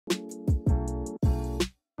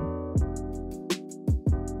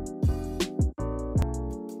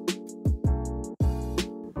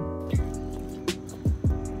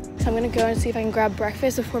So I'm gonna go and see if I can grab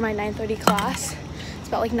breakfast before my 9:30 class. It's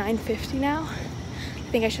about like 9:50 now. I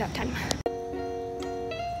think I should have time.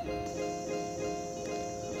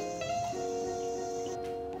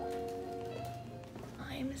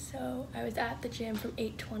 I was at the gym from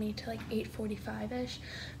 8:20 to like 8:45-ish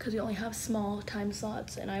because we only have small time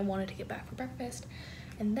slots and I wanted to get back for breakfast.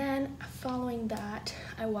 And then following that,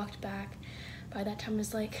 I walked back. By that time it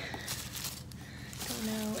was like, I don't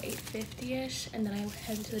know, 8:50-ish, and then I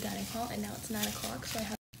headed to the dining hall and now it's 9 o'clock, so I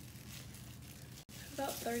have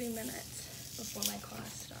about 30 minutes before my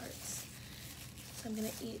class starts. So I'm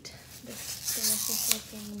gonna eat this delicious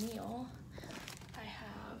looking meal. I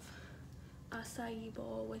have acai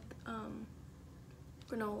bowl with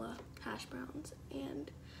granola, hash browns,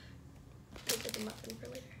 and a bit of muffin for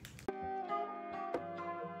later.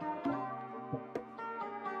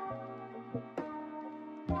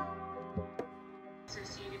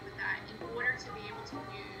 Associated with that in order to be able to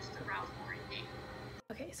use the Ralph Lauren name.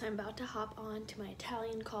 Okay, so I'm about to hop on to my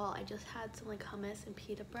Italian call. I just had some like hummus and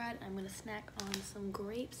pita bread. I'm gonna snack on some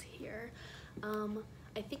grapes here.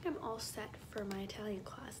 I think I'm all set for my Italian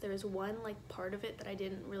class. There was one like part of it that I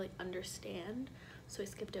didn't really understand, so I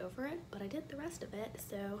skipped over it, but I did the rest of it,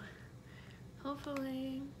 so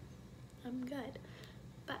hopefully I'm good.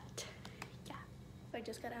 But yeah, I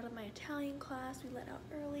just got out of my Italian class. We let out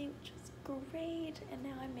early, which was great, and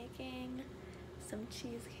now I'm making some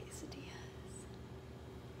cheese quesadillas.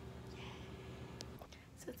 Yay.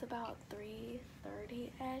 So it's about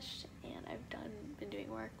 3:30-ish, and I've been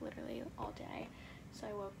doing work literally all day. So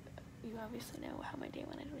I woke, you obviously know how my day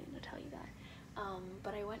went, I don't need to tell you that.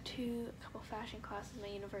 But I went to a couple fashion classes, my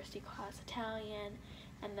university class, Italian,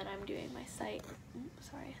 and then I'm doing my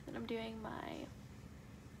then I'm doing my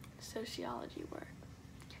sociology work.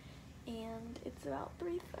 And it's about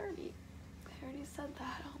 3:30. I already said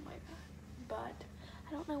that, oh my god. But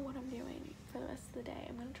I don't know what I'm doing for the rest of the day.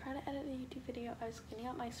 I'm gonna try to edit a YouTube video. I was cleaning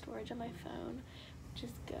out my storage on my phone, which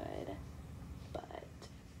is good, but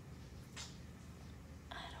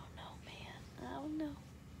I don't know, man. I don't know.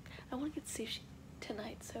 I want to get sushi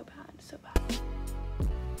tonight so bad, so bad.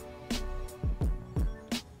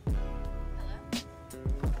 Hello?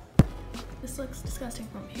 This looks disgusting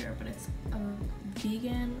from here, but it's a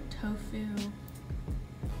vegan tofu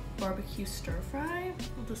barbecue stir fry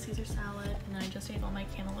with the Caesar salad, and then I just ate all my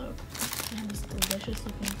cantaloupe and had this delicious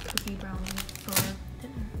looking cookie brownie for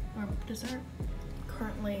dinner or dessert.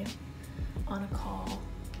 Currently on a call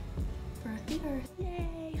for a theater.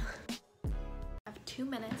 Yay! I have 2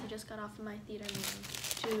 minutes. I just got off of my theater meeting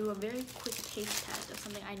to do a very quick taste test of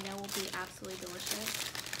something I know will be absolutely delicious.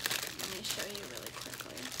 Let me show you really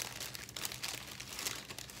quickly.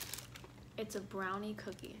 It's a brownie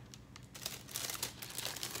cookie.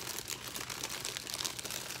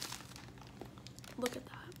 Look at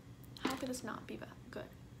that. How could this not be that good?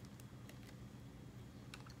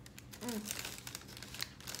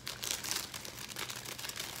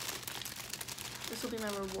 This will be my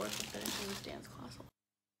reward for finishing this dance class.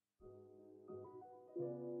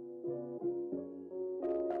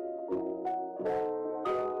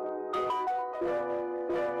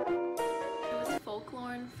 It was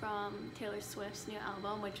Folklore from Taylor Swift's new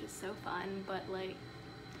album, which is so fun, but like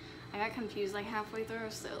I got confused like halfway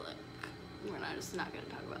through, so like we're just not gonna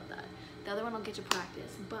talk about that. The other one I'll get to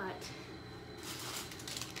practice, but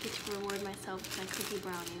I get to reward myself with my cookie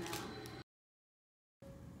brownie now.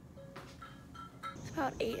 It's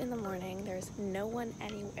about 8 in the morning. There's no one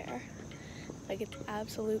anywhere. Like it's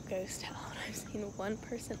absolute ghost town. I've seen one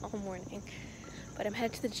person all morning, but I'm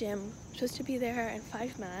headed to the gym. I'm supposed to be there in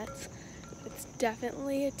 5 minutes. It's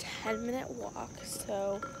definitely a 10-minute walk,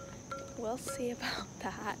 so we'll see about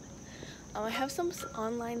that. I have some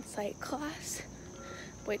online psych class,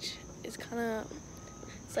 which is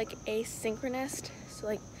it's like asynchronous, so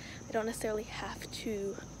like I don't necessarily have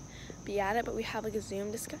to be at it, but we have like a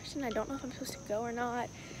Zoom discussion. I don't know if I'm supposed to go or not,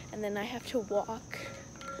 and then I have to walk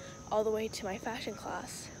all the way to my fashion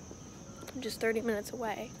class. I'm just 30 minutes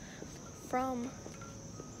away from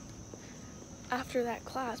after that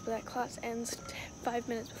class, but that class ends 5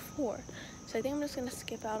 minutes before, so I think I'm just gonna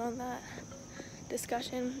skip out on that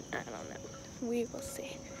discussion. I don't know. We will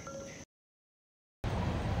see.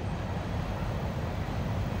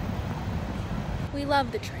 We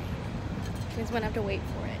love the train. Means we don't have to wait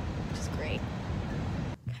for it, which is great.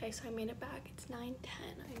 Okay, so I made it back. It's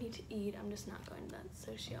 9:10. I need to eat. I'm just not going to that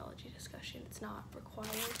sociology discussion. It's not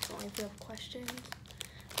required, so only if you have questions.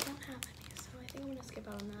 I don't have any, so I think I'm gonna skip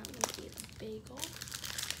out on that. I'm gonna eat a bagel,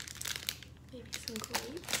 maybe some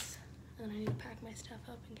grapes, and then I need to pack my stuff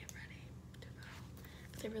up and get ready to go,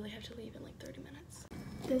 because I really have to leave in like 30 minutes.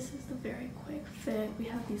 this is the very quick fit. We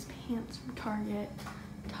have these pants from Target,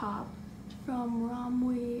 top from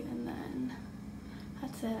Romwe, and then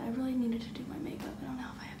that's it. I really needed to do my makeup. I don't know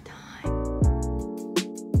if I have time.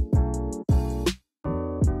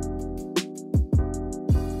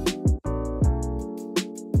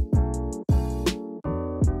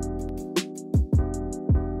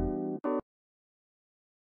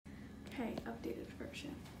 Okay, updated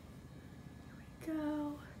version. Here we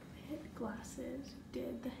go. Hit glasses,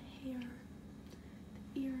 did the hair,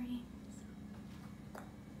 the earrings.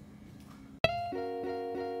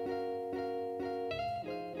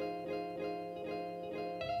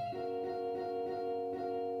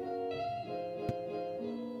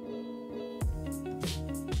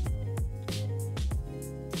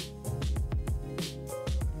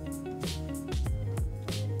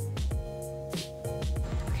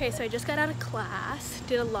 Okay, so I just got out of class,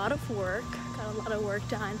 did a lot of work, got a lot of work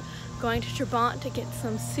done. Going to Trabant to get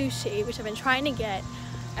some sushi, which I've been trying to get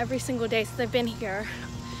every single day since I've been here.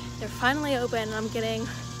 They're finally open and I'm getting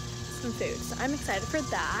some food, so I'm excited for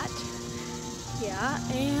that. Yeah,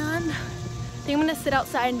 and I think I'm gonna sit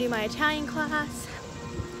outside and do my Italian class,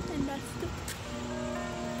 and that's it.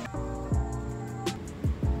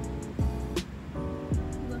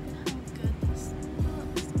 Look at how good this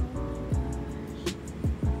looks.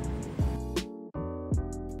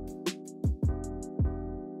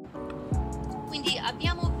 Quindi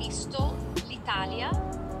abbiamo visto l'Italia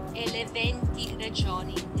e le 20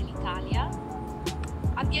 regioni dell'Italia.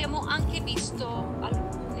 Abbiamo anche visto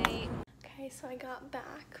alcune. Okay, so I got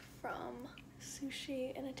back from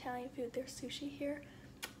sushi and Italian food. There's sushi here.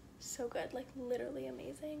 So good, like literally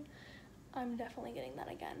amazing. I'm definitely getting that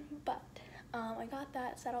again. But I got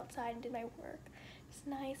that, sat outside and did my work. It's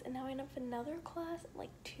nice, and now I have another class at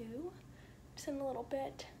like 2, just in a little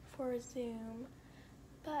bit for Zoom.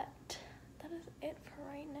 But that is it for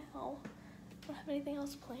right now. I don't have anything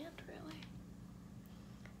else planned really.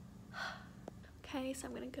 Okay, so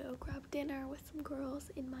I'm gonna go grab dinner with some girls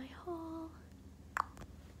in my hall.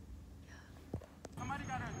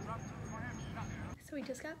 So we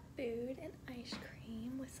just got food and ice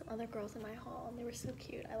cream with some other girls in my hall, and they were so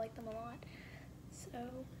cute. I like them a lot.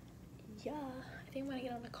 So yeah, I think I'm gonna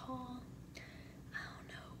get on the call. I don't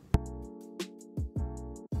know.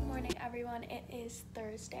 Good morning, everyone. It is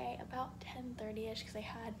Thursday, about 10:30ish, because I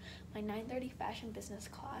had my 9:30 fashion business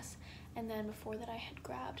class, and then before that I had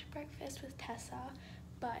grabbed breakfast with Tessa.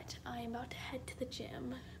 But I'm about to head to the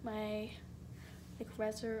gym. My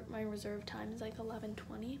reserve time is like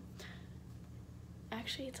 11:20.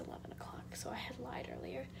 Actually, it's 11 o'clock, so I had lied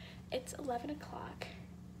earlier. It's 11 o'clock,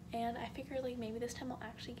 and I figured like maybe this time I'll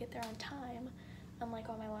actually get there on time, unlike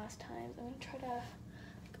all my last times. I'm gonna try to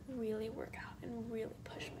like, really work out and really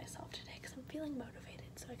push myself today because I'm feeling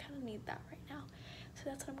motivated, so I kind of need that right now. So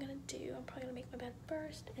that's what I'm gonna do. I'm probably gonna make my bed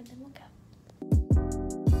first and then we'll go.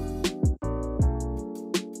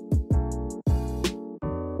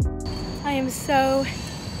 I am so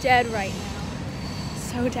dead right now.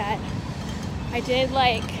 So dead. I did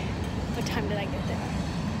like, what time did I get there?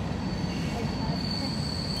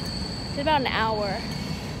 I did about an hour,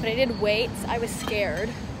 but I did weights. I was scared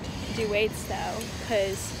to do weights though,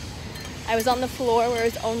 because I was on the floor where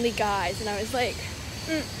it was only guys, and I was like,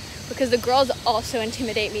 because the girls also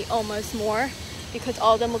intimidate me almost more because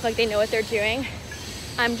all of them look like they know what they're doing.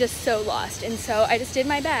 I'm just so lost, and so I just did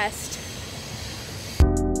my best.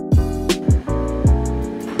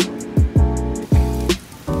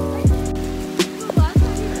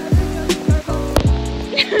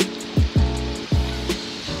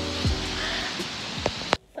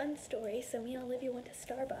 Fun story, so me and Olivia went to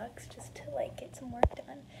Starbucks just to like get some work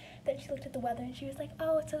done. Then she looked at the weather and she was like,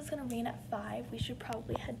 oh, it says it's gonna rain at 5. We should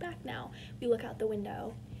probably head back now. We look out the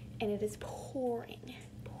window and it is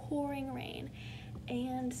pouring rain.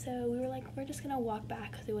 And so we were like, we're just gonna walk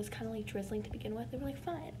back because it was kind of like drizzling to begin with. They were like,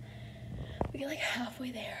 fine. We get like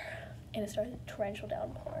halfway there and it started a torrential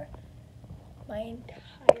downpour. My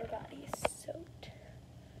entire body is soaked.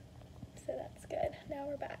 So that's good. Now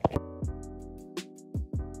we're back.